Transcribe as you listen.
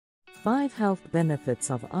5 health benefits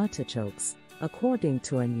of artichokes, according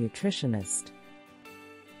to a nutritionist.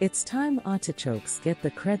 It's time artichokes get the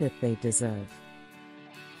credit they deserve.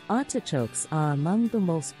 Artichokes are among the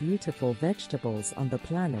most beautiful vegetables on the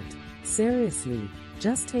planet. Seriously,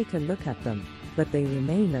 just take a look at them, but they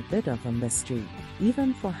remain a bit of a mystery,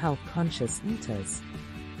 even for health-conscious eaters.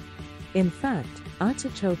 In fact,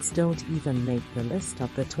 artichokes don't even make the list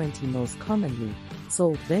of the 20 most commonly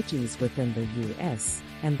sold veggies within the US,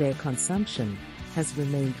 and their consumption has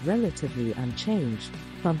remained relatively unchanged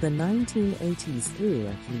from the 1980s through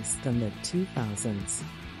at least the mid-2000s.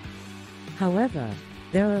 However,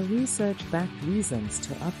 there are research-backed reasons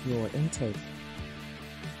to up your intake.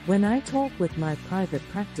 When I talk with my private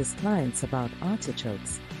practice clients about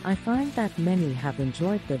artichokes, I find that many have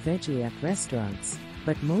enjoyed the veggie at restaurants,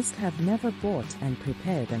 but most have never bought and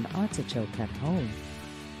prepared an artichoke at home.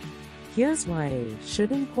 Here's why you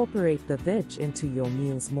should incorporate the veg into your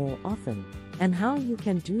meals more often, and how you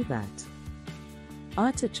can do that.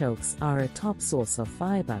 Artichokes are a top source of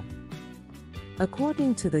fiber.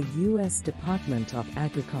 According to the U.S. Department of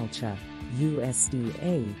Agriculture,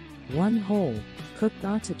 USDA, one whole, cooked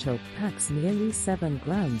artichoke packs nearly 7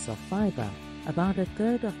 grams of fiber, about a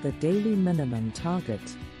third of the daily minimum target.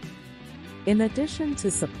 In addition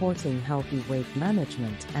to supporting healthy weight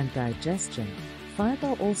management and digestion,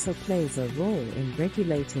 fiber also plays a role in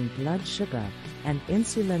regulating blood sugar and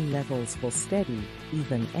insulin levels for steady,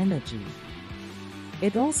 even energy.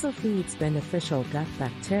 It also feeds beneficial gut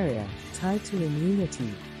bacteria tied to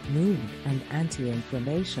immunity, mood, and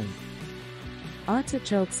anti-inflammation.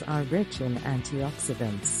 Artichokes are rich in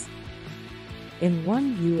antioxidants. In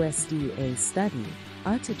one USDA study,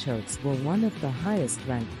 artichokes were one of the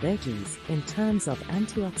highest-ranked veggies in terms of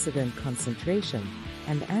antioxidant concentration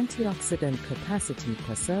and antioxidant capacity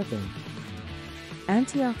per serving.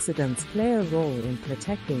 Antioxidants play a role in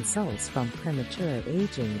protecting cells from premature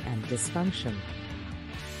aging and dysfunction.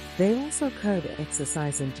 They also curb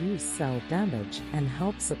exercise-induced cell damage and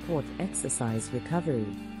help support exercise recovery.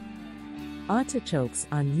 Artichokes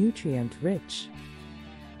are nutrient-rich.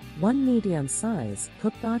 One medium-size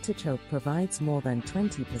cooked artichoke provides more than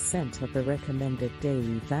 20% of the recommended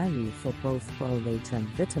daily value for both folate and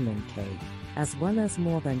vitamin K, as well as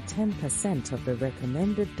more than 10% of the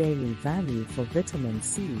recommended daily value for vitamin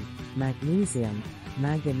C, magnesium,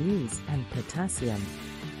 manganese, and potassium.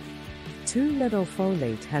 Too little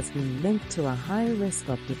folate has been linked to a higher risk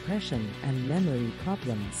of depression and memory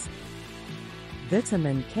problems.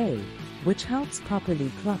 Vitamin K, which helps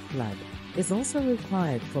properly clot blood, is also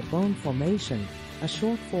required for bone formation. A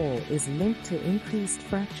shortfall is linked to increased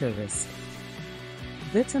fracture risk.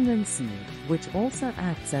 Vitamin C, which also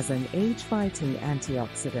acts as an age-fighting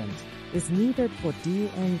antioxidant, is needed for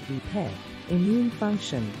DNA repair, immune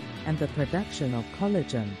function, and the production of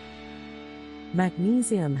collagen.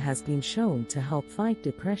 Magnesium has been shown to help fight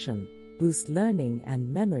depression, boost learning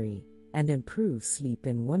and memory, and improve sleep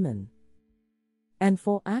in women. And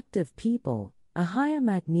for active people, a higher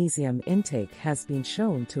magnesium intake has been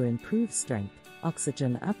shown to improve strength,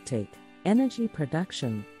 oxygen uptake, energy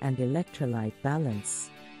production, and electrolyte balance.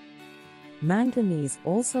 Manganese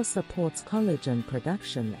also supports collagen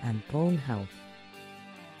production and bone health.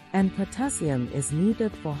 And potassium is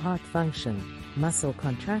needed for heart function, muscle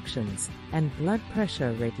contractions, and blood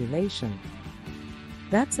pressure regulation.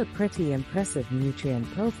 That's a pretty impressive nutrient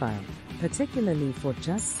profile, particularly for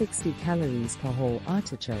just 60 calories per whole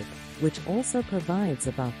artichoke, which also provides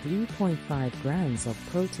about 3.5 grams of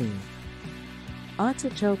protein.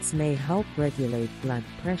 Artichokes may help regulate blood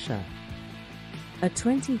pressure. A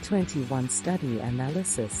 2021 study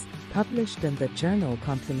analysis, published in the journal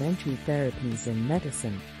Complementary Therapies in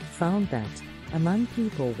Medicine, found that, among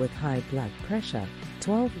people with high blood pressure,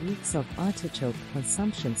 12 weeks of artichoke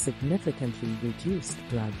consumption significantly reduced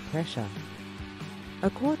blood pressure.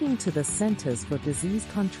 According to the Centers for Disease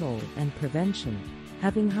Control and Prevention,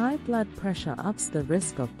 having high blood pressure ups the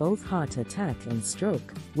risk of both heart attack and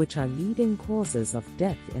stroke, which are leading causes of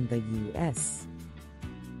death in the US.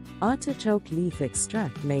 Artichoke leaf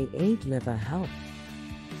extract may aid liver health.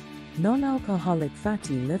 Non-alcoholic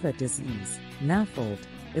fatty liver disease, NAFLD,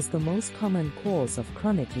 is the most common cause of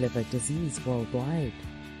chronic liver disease worldwide.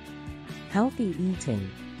 Healthy eating,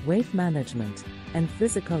 weight management, and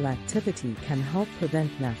physical activity can help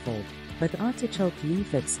prevent NAFLD, but artichoke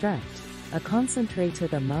leaf extract, a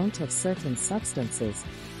concentrated amount of certain substances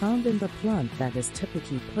found in the plant that is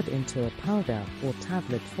typically put into a powder or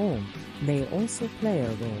tablet form, may also play a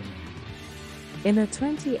role. In a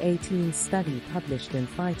 2018 study published in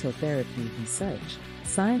Phytotherapy Research,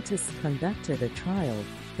 scientists conducted a trial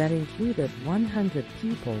that included 100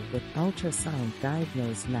 people with ultrasound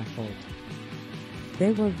diagnosed NAFLD.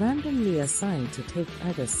 They were randomly assigned to take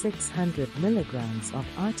either 600 milligrams of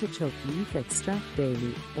artichoke leaf extract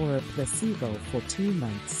daily or a placebo for 2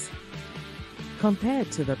 months.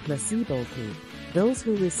 Compared to the placebo group, those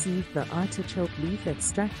who received the artichoke leaf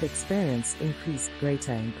extract experienced increased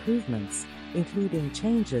greater improvements, including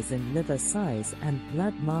changes in liver size and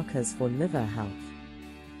blood markers for liver health.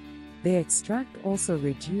 The extract also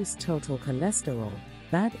reduced total cholesterol,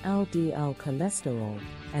 bad LDL cholesterol,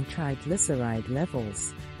 and triglyceride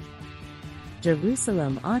levels.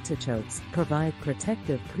 Jerusalem artichokes provide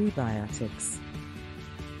protective prebiotics.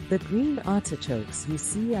 The green artichokes you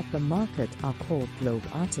see at the market are called globe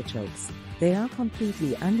artichokes. They are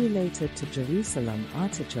completely unrelated to Jerusalem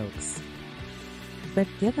artichokes. But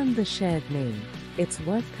given the shared name, it's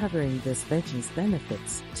worth covering this veggie's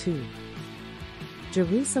benefits, too.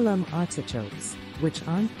 Jerusalem artichokes, which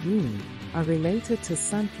aren't green, are related to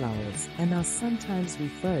sunflowers and are sometimes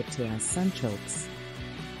referred to as sunchokes.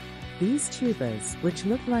 These tubers, which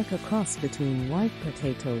look like a cross between white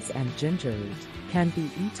potatoes and gingerroot, can be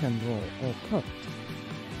eaten raw or cooked.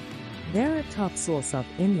 They're a top source of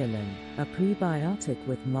inulin, a prebiotic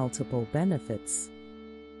with multiple benefits.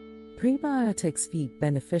 Prebiotics feed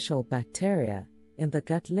beneficial bacteria in the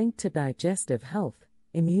gut linked to digestive health,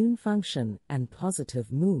 immune function, and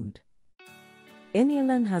positive mood.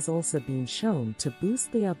 Inulin has also been shown to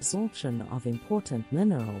boost the absorption of important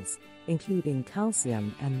minerals, including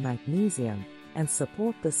calcium and magnesium, and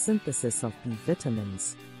support the synthesis of B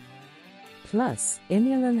vitamins. Plus,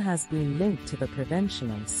 inulin has been linked to the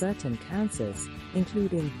prevention of certain cancers,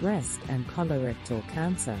 including breast and colorectal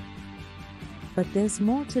cancer. But there's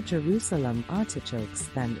more to Jerusalem artichokes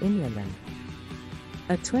than inulin.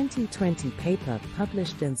 A 2020 paper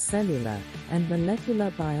published in Cellular and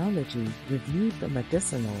Molecular Biology reviewed the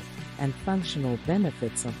medicinal and functional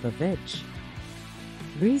benefits of the veg.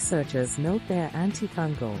 Researchers note their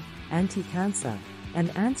antifungal, anti-cancer, and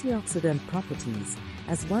antioxidant properties,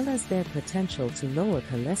 as well as their potential to lower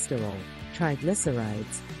cholesterol,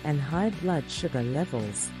 triglycerides, and high blood sugar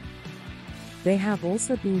levels. They have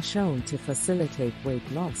also been shown to facilitate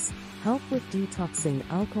weight loss, help with detoxing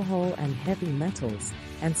alcohol and heavy metals,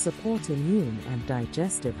 and support immune and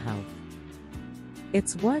digestive health.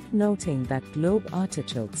 It's worth noting that globe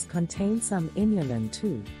artichokes contain some inulin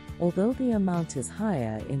too, although the amount is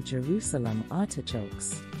higher in Jerusalem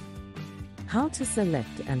artichokes. How to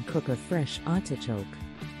select and cook a fresh artichoke.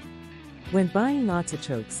 When buying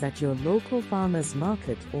artichokes at your local farmer's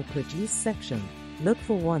market or produce section, look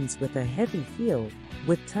for ones with a heavy feel,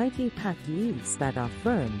 with tightly packed leaves that are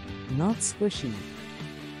firm, not squishy.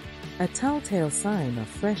 A telltale sign of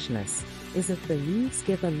freshness is if the leaves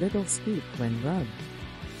give a little squeak when rubbed.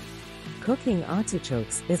 Cooking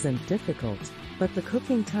artichokes isn't difficult, but the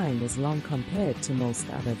cooking time is long compared to most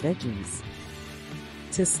other veggies.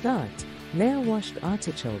 To start, lay a washed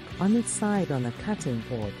artichoke on its side on a cutting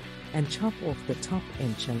board and chop off the top 1.5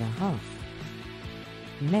 inches.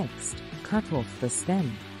 Next, cut off the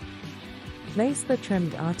stem. Place the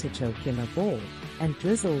trimmed artichoke in a bowl and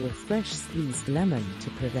drizzle with fresh squeezed lemon to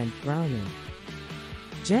prevent browning.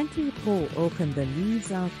 Gently pull open the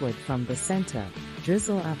leaves outward from the center,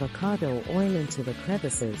 drizzle avocado oil into the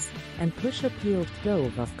crevices, and push a peeled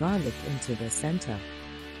clove of garlic into the center.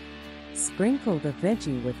 Sprinkle the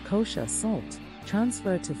veggie with kosher salt,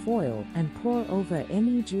 transfer to foil, and pour over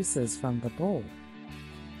any juices from the bowl.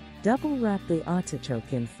 Double wrap the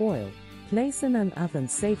artichoke in foil, place in an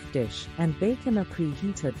oven-safe dish, and bake in a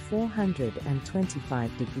preheated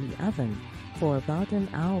 425-degree oven for about 1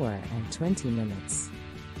 hour and 20 minutes.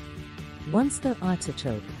 Once the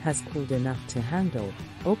artichoke has cooled enough to handle,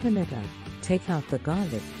 open it up, take out the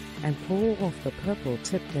garlic, and pull off the purple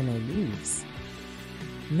tipped inner leaves.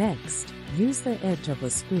 Next, use the edge of a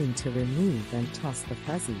spoon to remove and toss the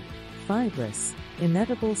fuzzy, fibrous,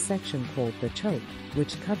 inedible section called the choke,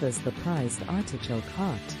 which covers the prized artichoke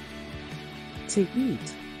heart. To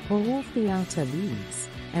eat, pull off the outer leaves,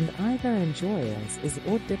 and either enjoy as is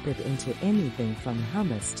or dip it into anything from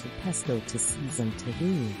hummus to pesto to seasoned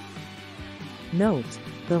tahini. Note,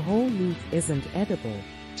 the whole leaf isn't edible,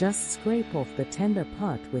 just scrape off the tender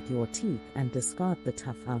part with your teeth and discard the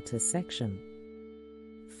tough outer section.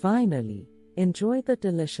 Finally, enjoy the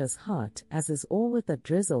delicious heart as is or with a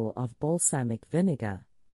drizzle of balsamic vinegar.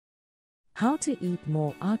 How to eat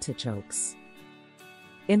more artichokes.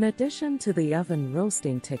 In addition to the oven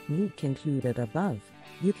roasting technique included above,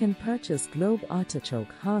 you can purchase globe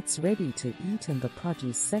artichoke hearts ready to eat in the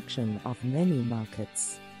produce section of many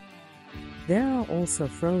markets. There are also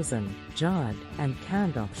frozen, jarred, and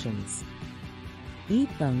canned options. Eat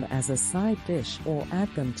them as a side dish or add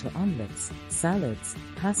them to omelets, salads,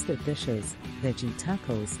 pasta dishes, veggie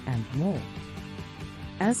tacos, and more.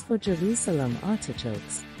 As for Jerusalem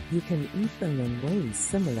artichokes, you can eat them in ways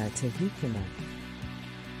similar to jicama.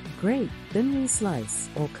 Grate, thinly slice,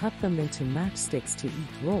 or cut them into matchsticks to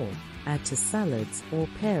eat raw, add to salads, or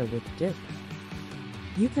pair with dip.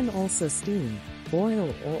 You can also steam,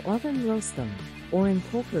 boil, or oven roast them, or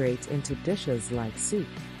incorporate into dishes like soup.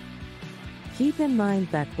 Keep in mind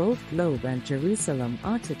that both globe and Jerusalem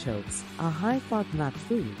artichokes are high FODMAP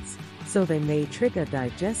foods, so they may trigger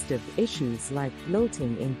digestive issues like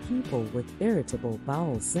bloating in people with irritable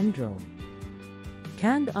bowel syndrome.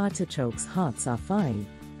 Canned artichokes hearts are fine,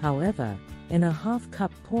 however, in a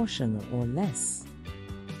half-cup portion or less.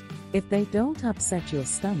 If they don't upset your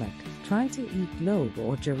stomach, try to eat globe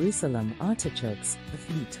or Jerusalem artichokes a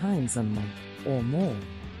few times a month or more.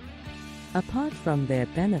 Apart from their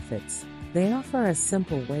benefits, they offer a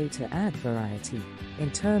simple way to add variety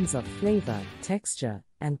in terms of flavor, texture,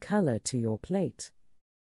 and color to your plate.